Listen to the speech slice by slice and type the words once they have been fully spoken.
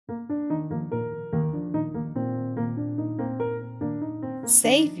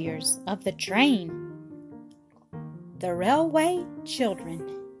Saviors of the train. The railway children.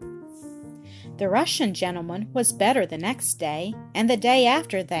 The Russian gentleman was better the next day, and the day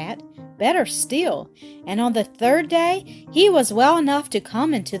after that, better still, and on the third day he was well enough to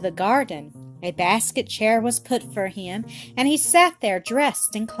come into the garden. A basket chair was put for him, and he sat there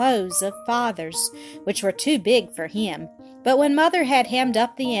dressed in clothes of father's, which were too big for him. But when mother had hemmed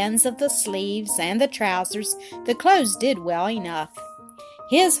up the ends of the sleeves and the trousers, the clothes did well enough.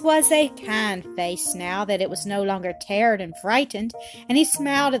 His was a kind face now that it was no longer tired and frightened, and he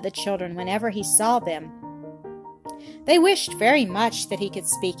smiled at the children whenever he saw them. They wished very much that he could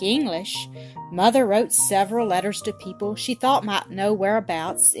speak English. Mother wrote several letters to people she thought might know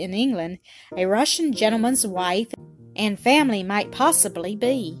whereabouts in England a Russian gentleman's wife and family might possibly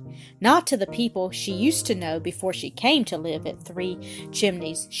be. Not to the people she used to know before she came to live at Three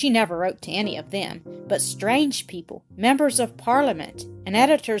Chimneys. She never wrote to any of them, but strange people, members of Parliament, and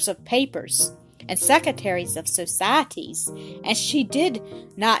editors of papers, and secretaries of societies, and she did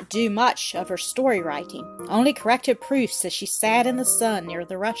not do much of her story writing, only corrected proofs as she sat in the sun near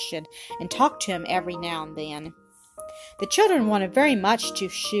the Russian and talked to him every now and then. The children wanted very much to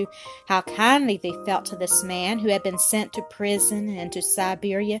shew how kindly they felt to this man who had been sent to prison and to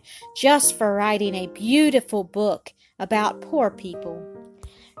Siberia just for writing a beautiful book about poor people.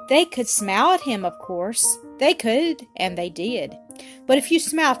 They could smile at him, of course. They could, and they did. But if you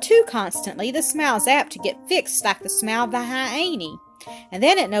smile too constantly, the smile's apt to get fixed like the smile of the hyena, and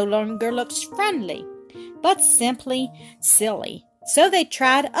then it no longer looks friendly, but simply silly. So they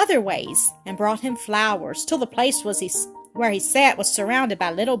tried other ways, and brought him flowers, till the place where he sat was surrounded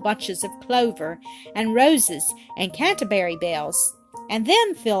by little bunches of clover, and roses, and Canterbury bells. And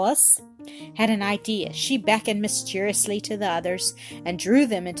then Phyllis had an idea. She beckoned mysteriously to the others, and drew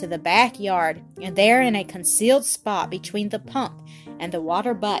them into the backyard, and there in a concealed spot between the pump and the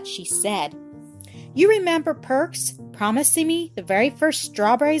water butt, she said, "You remember Perks promising me the very first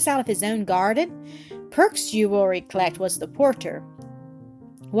strawberries out of his own garden? Perks, you will recollect, was the porter.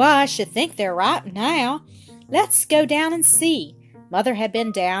 Why, I should think they're ripe now. Let's go down and see." Mother had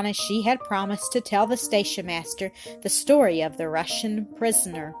been down, and she had promised to tell the station-master the story of the Russian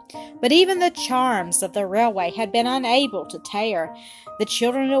prisoner. But even the charms of the railway had been unable to tear the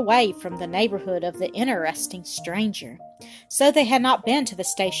children away from the neighborhood of the interesting stranger. So they had not been to the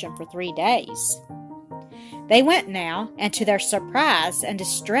station for 3 days. They went now, and to their surprise and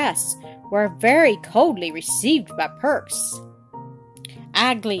distress were very coldly received by Perks.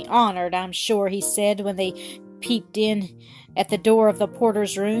 "Idly honored, I'm sure," he said when they peeped in at the door of the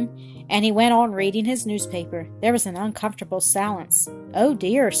porter's room, and he went on reading his newspaper. There was an uncomfortable silence. "Oh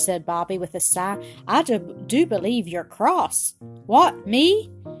dear," said Bobby with a sigh, "I do believe you're cross." "What, me?"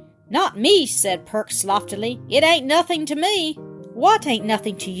 "Not me," said Perks loftily. "It ain't nothing to me." "What ain't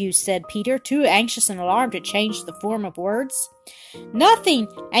nothing to you?" said Peter, too anxious and alarmed to change the form of words. "Nothing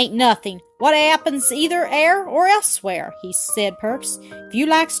ain't nothing. What happens either 'ere or elsewhere," said Perks. "If you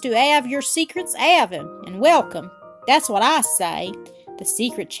likes to 'ave your secrets, 'ave 'em, and welcome. That's what I say." The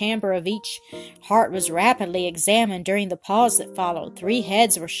secret chamber of each heart was rapidly examined during the pause that followed. 3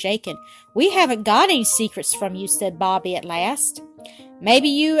 heads were shaken. "We haven't got any secrets from you," said Bobby at last. "Maybe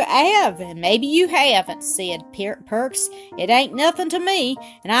you 'ave, and maybe you haven't," said Perks. "It ain't nothing to me,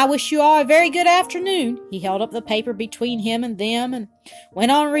 and I wish you all a very good afternoon." He held up the paper between him and them, and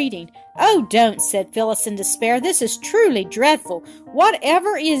went on reading. "Oh, don't," said Phyllis in despair. "This is truly dreadful.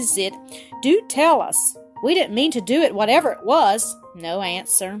 Whatever is it? Do tell us. We didn't mean to do it, whatever it was." No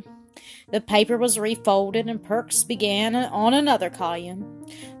answer. The paper was refolded, and Perks began on another column.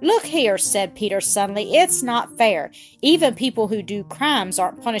 "Look here," said Peter suddenly, "it's not fair. Even people who do crimes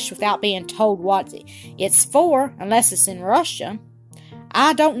aren't punished without being told what it's for, unless it's in Russia."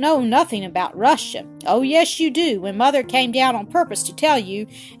 "I don't know nothing about Russia." "Oh, yes, you do. When Mother came down on purpose to tell you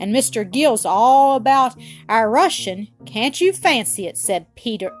and Mr. Gills all about our Russian, can't you fancy it?" said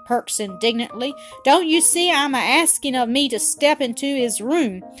Perks indignantly. "Don't you see I'm a-asking of me to step into his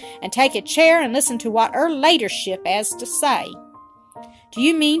room and take a chair and listen to what 'er ladyship has to say?" "Do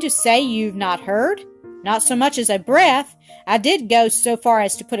you mean to say you've not heard?" "Not so much as a breath. I did go so far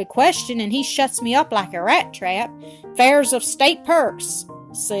as to put a question, and he shuts me up like a rat trap. 'Affairs of state, Perks,'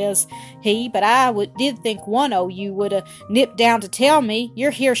 says he, but I did think one o' you would have nipped down to tell me.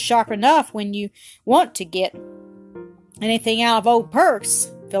 You're here sharp enough when you want to get anything out of old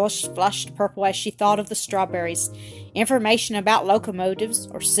Perks." Phyllis flushed purple as she thought of the strawberries. "Information about locomotives,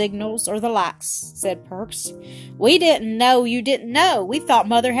 or signals, or the likes," said Perks. "We didn't know you didn't know. We thought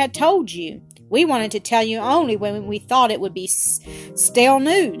Mother had told you. We wanted to tell you only when we thought it would be stale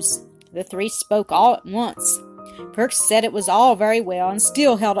news." The 3 spoke all at once. Perks said it was all very well and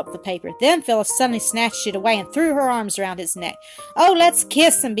still held up the paper. Then Phyllis suddenly snatched it away and threw her arms around his neck. "Oh, let's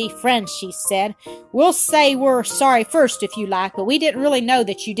kiss and be friends," she said. "We'll say we're sorry first if you like, but we didn't really know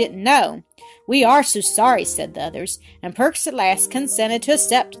that you didn't know." "We are so sorry," said the others, and Perks at last consented to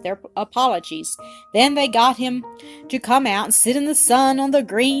accept their apologies. Then they got him to come out and sit in the sun on the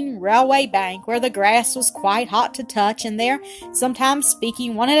green railway bank, where the grass was quite hot to touch, and there, sometimes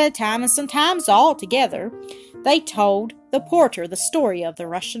speaking one at a time and sometimes all together, they told the porter the story of the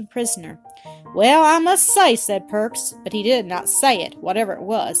Russian prisoner. "Well, I must say," said Perks, but he did not say it, whatever it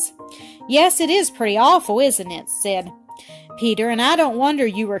was. "Yes, it is pretty awful, isn't it?" said Peter, "and I don't wonder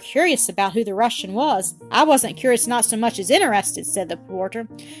you were curious about who the Russian was." "I wasn't curious not so much as interested," said the porter.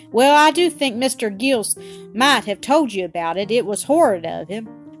 "Well, I do think Mr. Gills might have told you about it. It was horrid of him."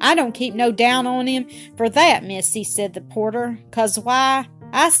 "I don't keep no down on him for that, missy," said the porter, "'cause why,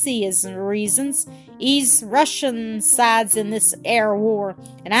 I see his reasons. He's Russian sides in this air war,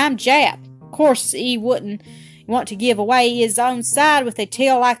 and I'm Jap. Course he wouldn't want to give away his own side with a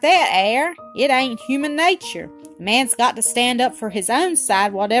tale like that, air. It ain't human nature. A man's got to stand up for his own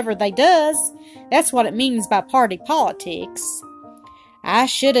side, whatever they does. That's what it means by party politics. I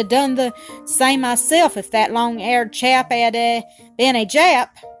should have done the same myself if that long-haired chap had been a Jap.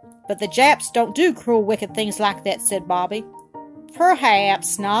 But the Japs don't do cruel, wicked things like that," said Bobby.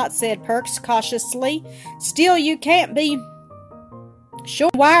 "Perhaps not," said Perks cautiously. "Still, you can't be sure."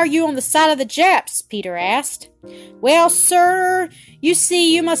 "Why are you on the side of the Japs?" Peter asked. "Well, sir, you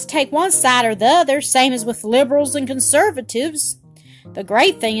see, you must take one side or the other, same as with liberals and conservatives. The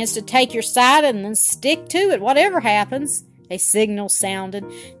great thing is to take your side and then stick to it, whatever happens." A signal sounded.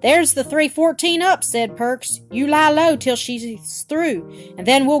 "There's the 314 up," said Perks. "You lie low till she's through, and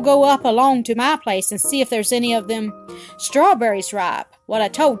then we'll go up along to my place and see if there's any of them strawberries ripe, what I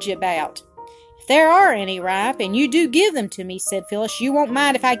told you about." "If there are any ripe, and you do give them to me," said Phyllis, "you won't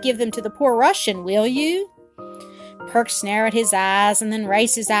mind if I give them to the poor Russian, will you?" Perks narrowed his eyes and then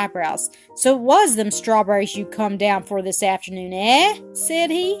raised his eyebrows. "So it was them strawberries you come down for this afternoon, eh?"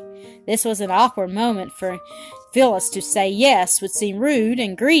 said he. This was an awkward moment, for Phyllis to say yes would seem rude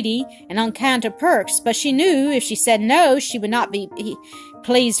and greedy and unkind to Perks, but she knew if she said no, she would not be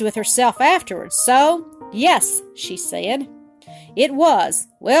pleased with herself afterwards. So, "Yes," she said. "It was."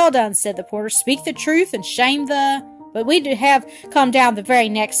 "Well done," said the porter. "Speak the truth and shame the—" "But we'd have come down the very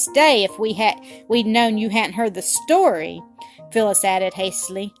next day if we'd known you hadn't heard the story," Phyllis added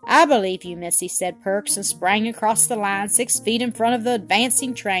hastily. "I believe you, missy," said Perks, and sprang across the line 6 feet in front of the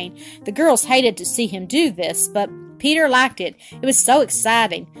advancing train. The girls hated to see him do this, but Peter liked it. It was so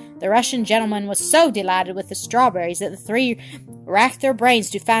exciting. The Russian gentleman was so delighted with the strawberries that the three racked their brains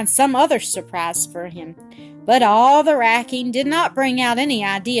to find some other surprise for him. But all the racking did not bring out any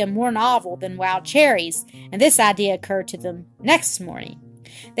idea more novel than wild cherries, and this idea occurred to them next morning.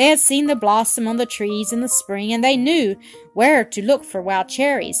 They had seen the blossom on the trees in the spring, and they knew where to look for wild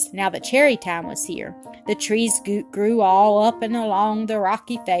cherries, now that cherry time was here. The trees grew all up and along the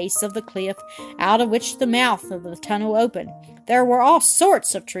rocky face of the cliff, out of which the mouth of the tunnel opened. There were all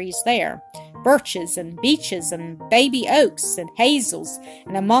sorts of trees there, birches and beeches and baby oaks and hazels,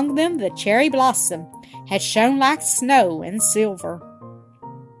 and among them the cherry blossom had shone like snow and silver.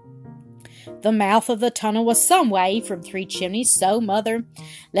 The mouth of the tunnel was some way from Three Chimneys, so Mother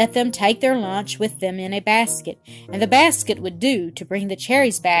let them take their lunch with them in a basket, and the basket would do to bring the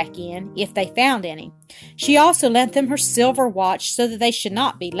cherries back in if they found any. She also lent them her silver watch so that they should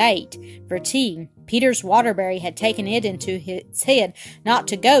not be late for tea. Peter's Waterbury had taken it into its head not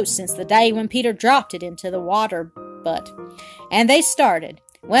to go since the day when Peter dropped it into the water butt, and they started.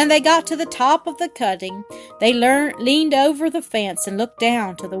 When they got to the top of the cutting, they leaned over the fence and looked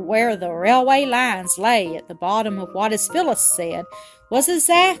down to where the railway lines lay at the bottom of what, as Phyllis said, was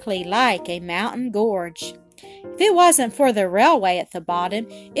exactly like a mountain gorge. If it wasn't for the railway at the bottom,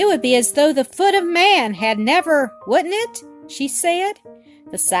 it would be as though the foot of man had never, wouldn't it? She said.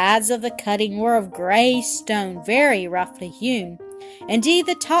 The sides of the cutting were of gray stone, very roughly hewn. Indeed,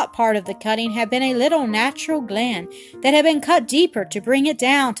 the top part of the cutting had been a little natural glen that had been cut deeper to bring it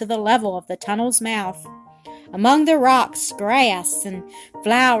down to the level of the tunnel's mouth. Among the rocks, grass and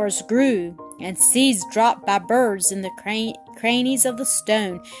flowers grew, and seeds dropped by birds in the crannies of the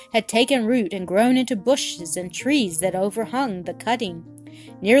stone had taken root and grown into bushes and trees that overhung the cutting.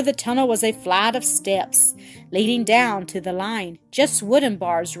 Near the tunnel was a flight of steps leading down to the line, just wooden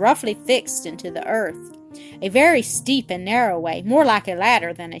bars roughly fixed into the earth. A very steep and narrow way, more like a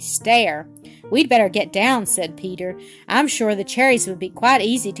ladder than a stair. "We'd better get down," said Peter. "I'm sure the cherries would be quite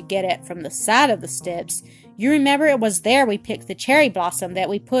easy to get at from the side of the steps. You remember it was there we picked the cherry blossom that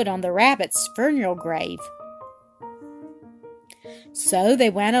we put on the rabbit's funeral grave." So they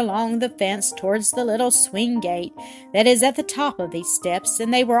went along the fence towards the little swing gate that is at the top of these steps,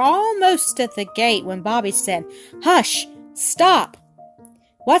 and they were almost at the gate when Bobby said, "Hush! Stop!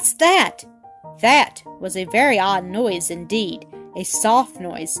 What's that?" That was a very odd noise indeed, a soft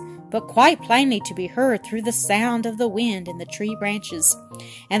noise, but quite plainly to be heard through the sound of the wind in the tree branches,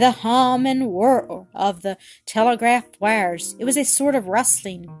 and the hum and whir of the telegraph wires. It was a sort of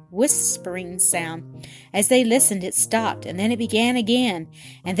rustling, whispering sound. As they listened, it stopped, and then it began again,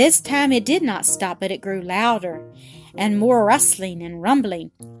 and this time it did not stop, but it grew louder, and more rustling and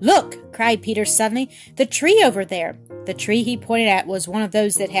rumbling. "Look!" cried Peter suddenly, "the tree over there." The tree he pointed at was one of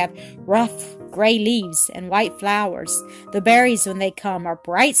those that have rough gray leaves and white flowers. The berries, when they come, are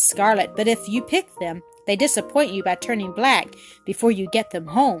bright scarlet, but if you pick them, they disappoint you by turning black before you get them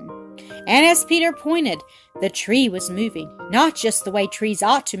home. And as Peter pointed, the tree was moving, not just the way trees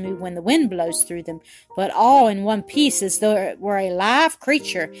ought to move when the wind blows through them, but all in one piece as though it were a live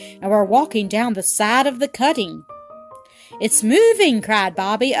creature and were walking down the side of the cutting. "It's moving!" cried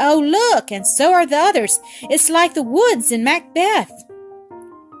Bobby. "Oh, look! And so are the others. It's like the woods in Macbeth."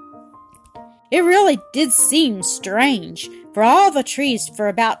 It really did seem strange, for all the trees for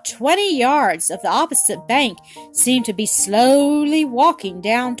about 20 yards of the opposite bank seemed to be slowly walking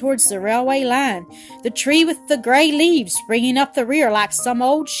down towards the railway line, the tree with the gray leaves bringing up the rear like some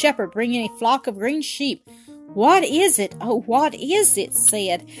old shepherd bringing a flock of green sheep. "What is it? Oh, what is it?"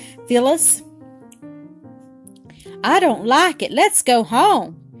 said Phyllis. "I don't like it. Let's go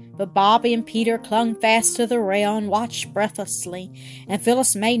home." But Bobby and Peter clung fast to the rail and watched breathlessly, and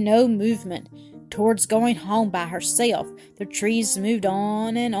Phyllis made no movement towards going home by herself. The trees moved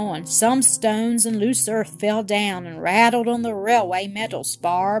on and on. Some stones and loose earth fell down and rattled on the railway metals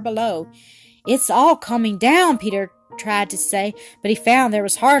far below. "It's all coming down," Peter tried to say, but he found there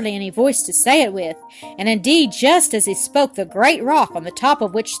was hardly any voice to say it with, and indeed just as he spoke the great rock on the top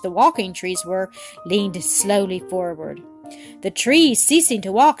of which the walking trees were leaned slowly forward. The trees, ceasing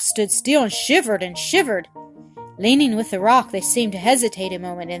to walk, stood still and shivered and shivered. Leaning with the rock, they seemed to hesitate a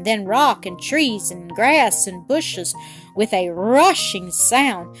moment, and then rock and trees and grass and bushes, with a rushing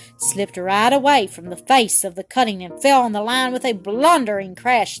sound, slipped right away from the face of the cutting and fell on the line with a blundering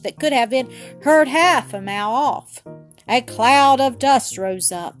crash that could have been heard half a mile off. A cloud of dust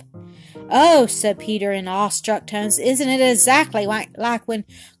rose up. "Oh," said Peter in awestruck tones, "isn't it exactly like when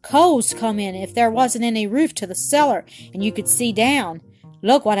coals come in if there wasn't any roof to the cellar and you could see down?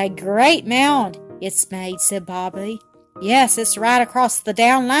 Look what a great mound it's made," said Bobby. "Yes, it's right across the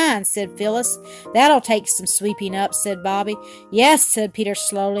down line," said Phyllis. "That'll take some sweeping up," said Bobby. "Yes," said Peter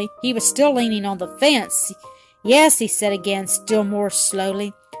slowly. He was still leaning on the fence. "Yes," he said again, still more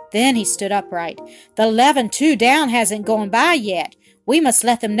slowly. Then he stood upright. "The 11-2 down hasn't gone by yet. We must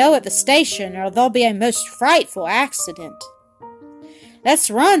let them know at the station, or there'll be a most frightful accident."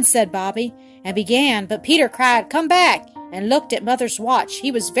 "Let's run," said Bobby, and began, but Peter cried, "Come back," and looked at Mother's watch. He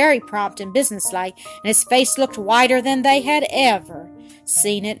was very prompt and businesslike, and his face looked whiter than they had ever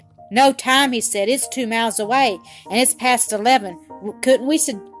seen it. "No time," he said. "It's 2 miles away, and it's past 11. Couldn't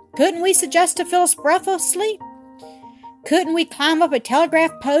we suggest to Phyllis breathlessly? "Couldn't we climb up a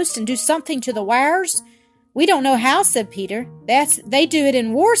telegraph post and do something to the wires?" "We don't know how," said Peter. They do it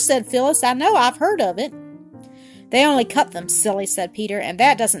in war," said Phyllis. "I know, I've heard of it." "They only cut them, silly," said Peter, "and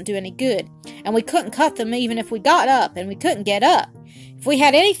that doesn't do any good. And we couldn't cut them even if we got up, and we couldn't get up. If we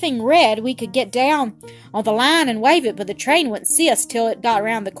had anything red, we could get down on the line and wave it, but the train wouldn't see us till it got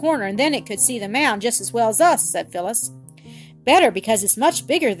round the corner, and then it could see the mound just as well as us," said Phyllis. "Better, because it's much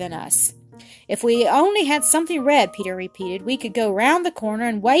bigger than us." "If we only had something red," Peter repeated, "we could go round the corner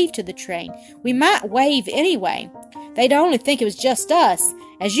and wave to the train. We might wave anyway. They'd only think it was just us.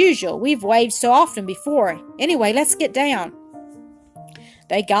 As usual, we've waved so often before. Anyway, let's get down."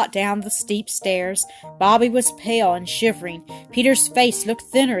 They got down the steep stairs. Bobby was pale and shivering. Peter's face looked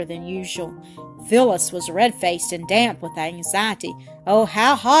thinner than usual. Phyllis was red-faced and damp with anxiety. "Oh,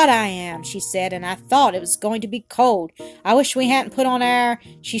 how hot I am," she said, "and I thought it was going to be cold. I wish we hadn't put on our—"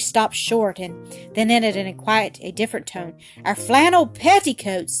 She stopped short and then added in quite a different tone, "our flannel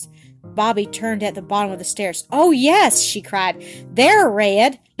petticoats." Bobby turned at the bottom of the stairs. "Oh, yes," she cried. "They're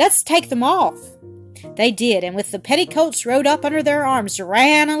red. Let's take them off." They did, and with the petticoats rode up under their arms,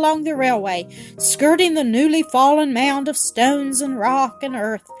 ran along the railway, skirting the newly fallen mound of stones and rock and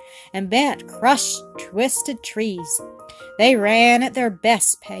earth, and bent, crushed, twisted trees. They ran at their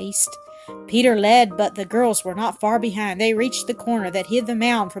best pace. Peter led, but the girls were not far behind. They reached the corner that hid the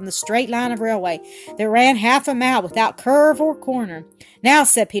mound from the straight line of railway that ran half a mile without curve or corner. "Now,"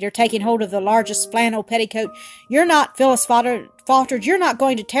 said Peter, taking hold of the largest flannel petticoat. "You're not," Phyllis faltered, "you're not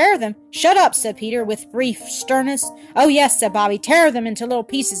going to tear them." "Shut up," said Peter, with brief sternness. "Oh, yes," said Bobby, "tear them into little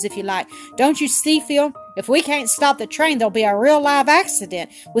pieces if you like. Don't you see, Phil? If we can't stop the train, there'll be a real live accident,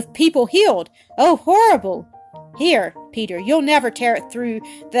 with people killed. Oh, horrible! Here, Peter, you'll never tear it through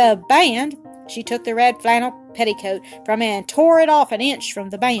the band." She took the red flannel petticoat from him and tore it off an inch from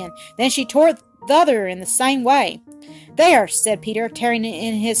the band. Then she tore the other in the same way. "There," said Peter, tearing it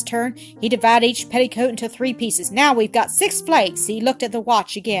in his turn. He divided each petticoat into 3 pieces. "Now we've got 6 flags." He looked at the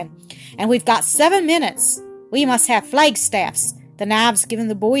watch again. "And we've got 7 minutes. We must have flagstaffs. The knives given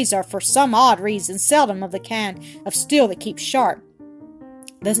the boys are, for some odd reason, seldom of the kind of steel that keeps sharp.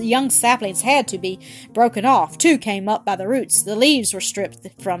 The young saplings had to be broken off. 2 came up by the roots. The leaves were stripped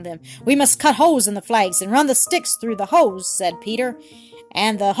from them. We must cut holes in the flags and run the sticks through the holes," said Peter.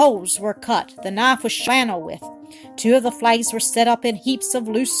 And the holes were cut. The knife was flannel with. 2 of the flags were set up in heaps of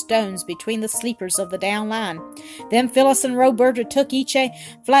loose stones between the sleepers of the down line. Then Phyllis and Roberta took each a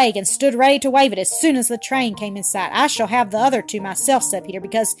flag and stood ready to wave it as soon as the train came in sight. "I shall have the other 2 myself," said Peter,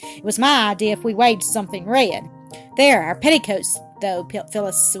 "because it was my idea if we waved something red." "There, our petticoats, though,"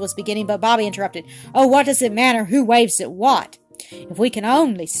 Phyllis was beginning, but Bobby interrupted. "Oh, what does it matter who waves at what? If we can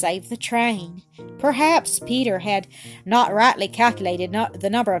only save the train." Perhaps Peter had not rightly calculated the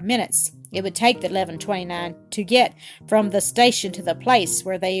number of minutes it would take the 11:29 to get from the station to the place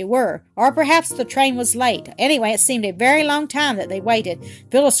where they were, or perhaps the train was late. Anyway, it seemed a very long time that they waited.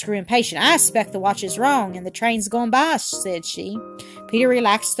 Phyllis grew impatient. "I expect the watch is wrong and the train's going by," said she. Peter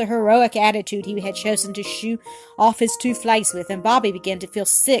relaxed the heroic attitude he had chosen to shoo off his 2 flags with, and Bobby began to feel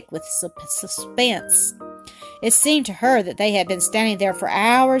sick with suspense. It seemed to her that they had been standing there for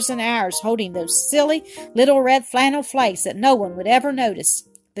hours and hours, holding those silly little red flannel flags that no one would ever notice.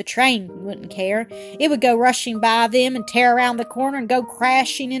 The train wouldn't care. It would go rushing by them and tear around the corner and go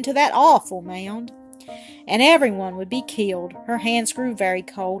crashing into that awful mound. And everyone would be killed. Her hands grew very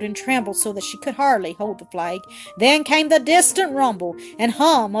cold and trembled so that she could hardly hold the flag. Then came the distant rumble and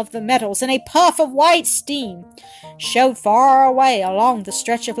hum of the metals, and a puff of white steam showed far away along the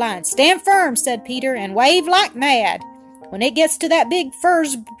stretch of line. "Stand firm," said Peter, "and wave like mad. When it gets to that big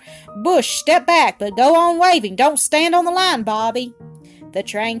furze bush, step back, but go on waving. Don't stand on the line, Bobby." The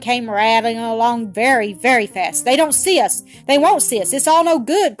train came rattling along very, very fast. "They don't see us. They won't see us. It's all no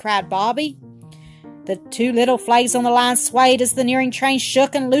good," cried Bobby. The 2 little flags on the line swayed as the nearing train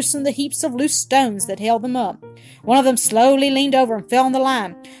shook and loosened the heaps of loose stones that held them up. One of them slowly leaned over and fell on the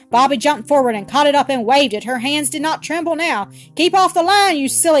line. Bobby jumped forward and caught it up and waved it. Her hands did not tremble now. "Keep off the line, you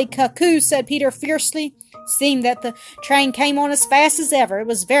silly cuckoo," said Peter fiercely. Seemed that the train came on as fast as ever. It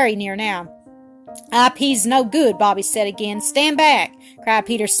was very near now. "IP's no good," Bobby said again. "Stand back," cried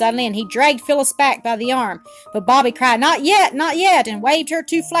Peter suddenly, and he dragged Phyllis back by the arm. But Bobby cried, "Not yet, not yet," and waved her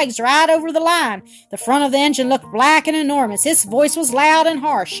 2 flags right over the line. The front of the engine looked black and enormous. His voice was loud and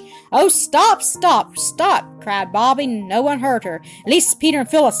harsh. "Oh, stop, stop, stop," cried Bobby. No one heard her. At least Peter and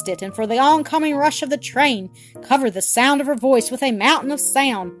Phyllis didn't, for the oncoming rush of the train covered the sound of her voice with a mountain of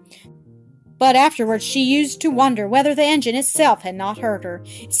sound. But afterwards she used to wonder whether the engine itself had not heard her.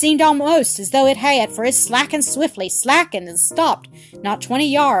 It seemed almost as though it had, for it slackened swiftly, slackened and stopped, not 20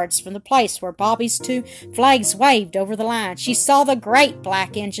 yards from the place where Bobby's 2 flags waved over the line. She saw the great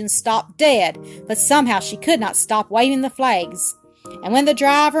black engine stop dead, but somehow she could not stop waving the flags. And when the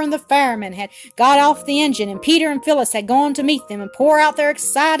driver and the fireman had got off the engine, and Peter and Phyllis had gone to meet them and pour out their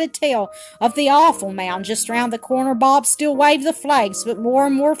excited tale of the awful mound just round the corner, Bob still waved the flags, but more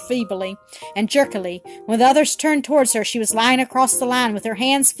and more feebly and jerkily. When the others turned towards her, she was lying across the line with her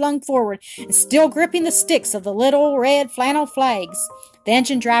hands flung forward and still gripping the sticks of the little red flannel flags. The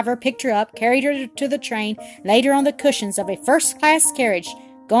engine driver picked her up, carried her to the train, laid her on the cushions of a first-class carriage.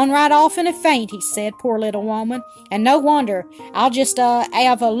 "Gone right off in a faint," he said, "poor little woman. And no wonder. I'll just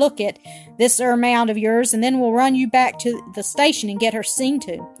have a look at this mound of yours, and then we'll run you back to the station and get her seen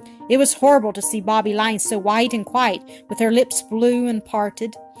to." It was horrible to see Bobby lying so white and quiet, with her lips blue and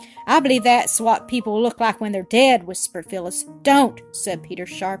parted. "I believe that's what people look like when they're dead," whispered Phyllis. "Don't," said Peter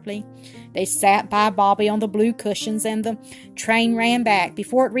sharply. They sat by Bobby on the blue cushions, and the train ran back.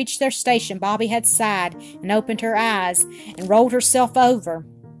 Before it reached their station, Bobby had sighed and opened her eyes and rolled herself over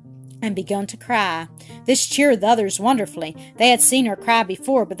and begun to cry. This cheered the others wonderfully. They had seen her cry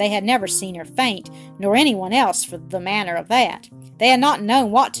before, but they had never seen her faint, nor anyone else for the matter of that. They had not known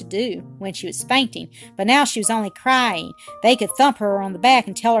what to do when she was fainting, but now she was only crying. They could thump her on the back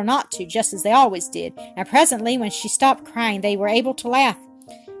and tell her not to, just as they always did, and presently, when she stopped crying, they were able to laugh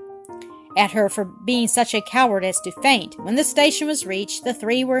at her for being such a coward as to faint. When the station was reached, the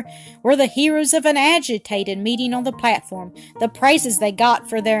three were the heroes of an agitated meeting on the platform. The praises they got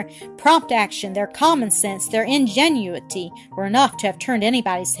for their prompt action, their common sense, their ingenuity were enough to have turned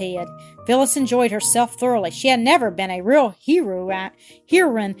anybody's head. Phyllis enjoyed herself thoroughly. She had never been a real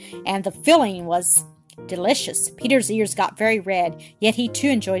heroine, and the feeling was delicious. Peter's ears got very red, yet he too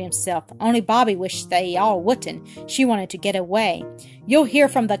enjoyed himself. Only Bobby wished they all wouldn't. She wanted to get away. "You'll hear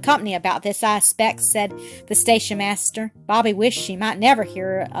from the company about this, I expect," said the station master. Bobby wished she might never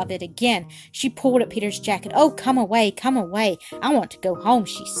hear of it again. She pulled at Peter's jacket. "Oh, come away, come away. I want to go home,"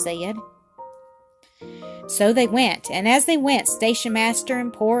 she said. So they went, and as they went, station master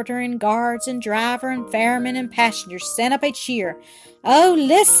and porter and guards and driver and fireman and passengers sent up a cheer. "Oh,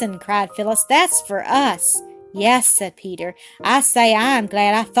 listen," cried Phyllis, "that's for us." "Yes," said Peter. "I say I am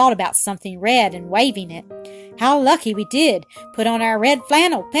glad I thought about something red," and waving it. "How lucky we did put on our red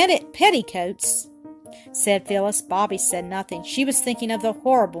flannel petticoats," said Phyllis. Bobby said nothing. She was thinking of the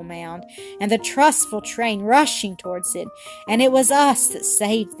horrible mound and the trustful train rushing towards it. "And it was us that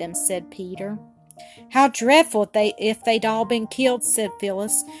saved them," said Peter. "How dreadful if they'd all been killed," said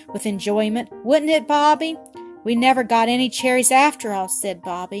Phyllis with enjoyment. "Wouldn't it, Bobby?" "We never got any cherries after all," said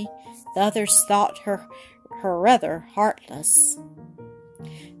Bobby. The others thought her rather heartless.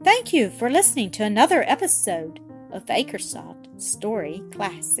 Thank you for listening to another episode of AcreSoft Story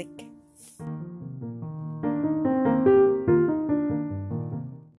Classic.